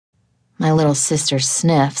My little sister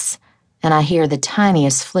sniffs, and I hear the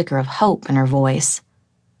tiniest flicker of hope in her voice.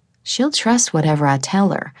 She'll trust whatever I tell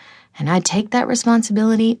her, and I take that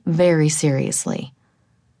responsibility very seriously.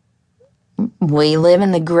 We live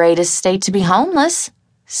in the greatest state to be homeless,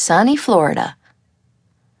 sunny Florida.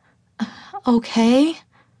 Okay.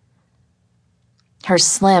 Her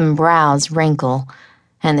slim brows wrinkle,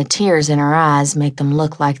 and the tears in her eyes make them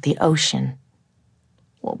look like the ocean.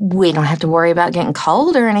 We don't have to worry about getting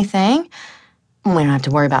cold or anything. We don't have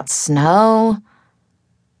to worry about snow.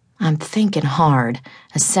 I'm thinking hard,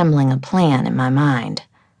 assembling a plan in my mind.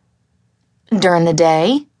 During the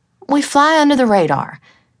day, we fly under the radar.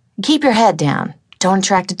 Keep your head down. Don't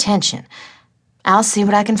attract attention. I'll see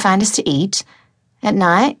what I can find us to eat. At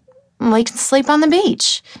night, we can sleep on the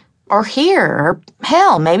beach. Or here, or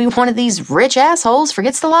hell, maybe one of these rich assholes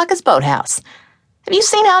forgets to lock his boathouse. Have you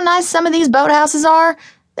seen how nice some of these boathouses are?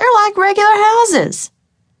 They're like regular houses.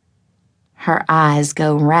 Her eyes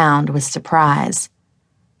go round with surprise.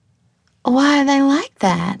 Why are they like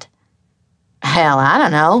that? Hell, I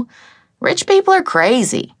don't know. Rich people are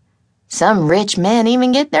crazy. Some rich men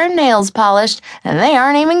even get their nails polished, and they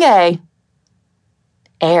aren't even gay.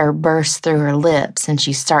 Air bursts through her lips, and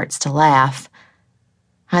she starts to laugh.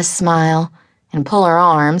 I smile and pull her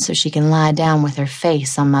arm so she can lie down with her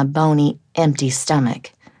face on my bony, empty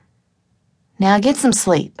stomach. Now get some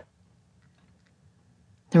sleep.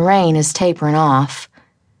 The rain is tapering off,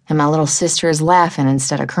 and my little sister is laughing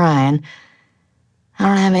instead of crying. I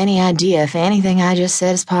don't have any idea if anything I just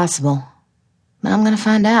said is possible, but I'm going to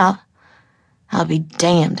find out. I'll be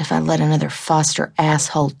damned if I let another foster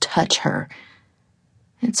asshole touch her.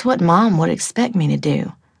 It's what Mom would expect me to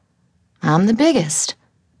do. I'm the biggest.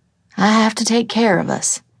 I have to take care of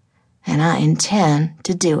us, and I intend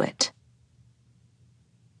to do it.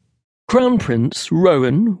 Crown Prince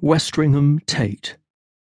Rowan Westringham Tate.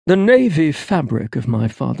 The navy fabric of my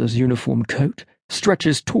father's uniform coat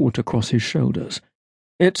stretches taut across his shoulders.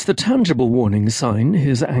 It's the tangible warning sign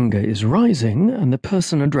his anger is rising, and the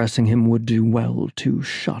person addressing him would do well to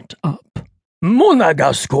shut up.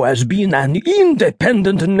 Monegasco has been an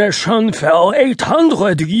independent nation for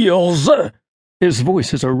 800 years. His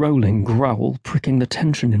voice is a rolling growl, pricking the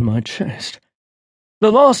tension in my chest.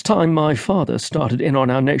 The last time my father started in on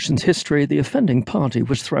our nation's history, the offending party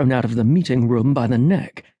was thrown out of the meeting room by the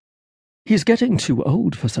neck. He's getting too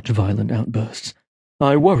old for such violent outbursts.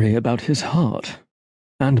 I worry about his heart,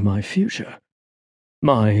 and my future.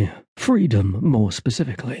 My freedom, more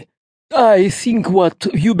specifically. I think what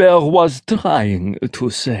Hubert was trying to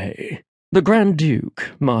say. The Grand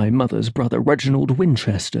Duke, my mother's brother Reginald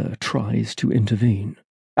Winchester, tries to intervene.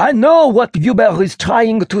 I know what Hubert is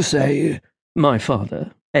trying to say. My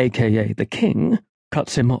father, a.k.a. the King,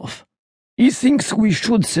 cuts him off. He thinks we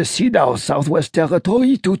should cede our Southwest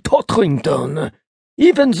Territory to Totterington,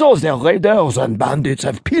 even though their raiders and bandits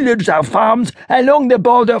have pillaged our farms along the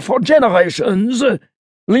border for generations.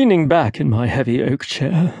 Leaning back in my heavy oak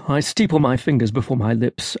chair, I steeple my fingers before my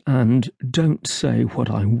lips and don't say what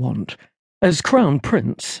I want. As Crown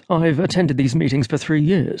Prince, I've attended these meetings for 3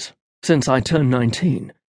 years, since I turned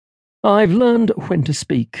 19. I've learned when to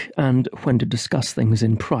speak and when to discuss things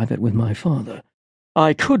in private with my father.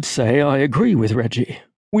 I could say I agree with Reggie.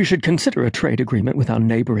 We should consider a trade agreement with our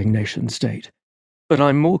neighbouring nation-state. But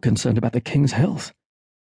I'm more concerned about the King's health.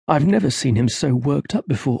 I've never seen him so worked up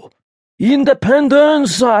before.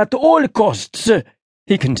 Independence at all costs,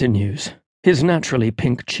 he continues, his naturally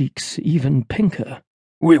pink cheeks even pinker.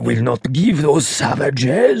 We will not give those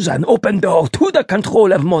savages an open door to the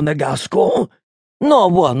control of Monegasco. No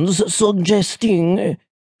one's suggesting.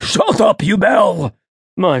 Shut up, Hubert!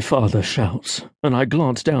 My father shouts, and I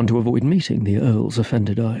glance down to avoid meeting the Earl's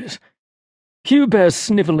offended eyes. Hubert's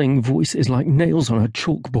snivelling voice is like nails on a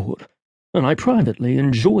chalkboard, and I privately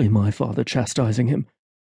enjoy my father chastising him.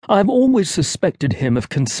 I've always suspected him of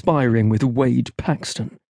conspiring with Wade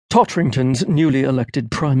Paxton, Totterington's newly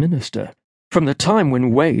elected Prime Minister, from the time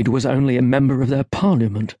when Wade was only a member of their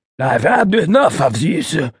parliament. I've had enough of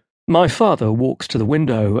this. My father walks to the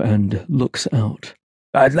window and looks out.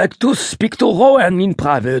 I'd like to speak to Rowan in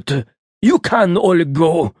private. You can all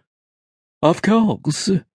go. Of course.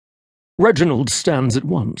 Reginald stands at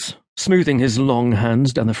once, smoothing his long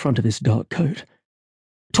hands down the front of his dark coat.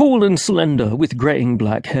 Tall and slender, with greying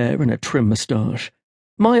black hair and a trim moustache,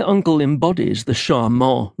 my uncle embodies the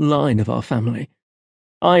charmant line of our family.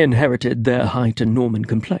 I inherited their height and Norman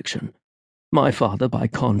complexion. My father, by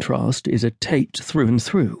contrast, is a Tate through and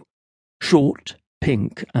through, short,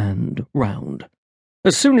 pink, and round.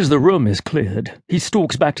 As soon as the room is cleared, he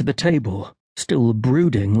stalks back to the table, still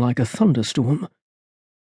brooding like a thunderstorm.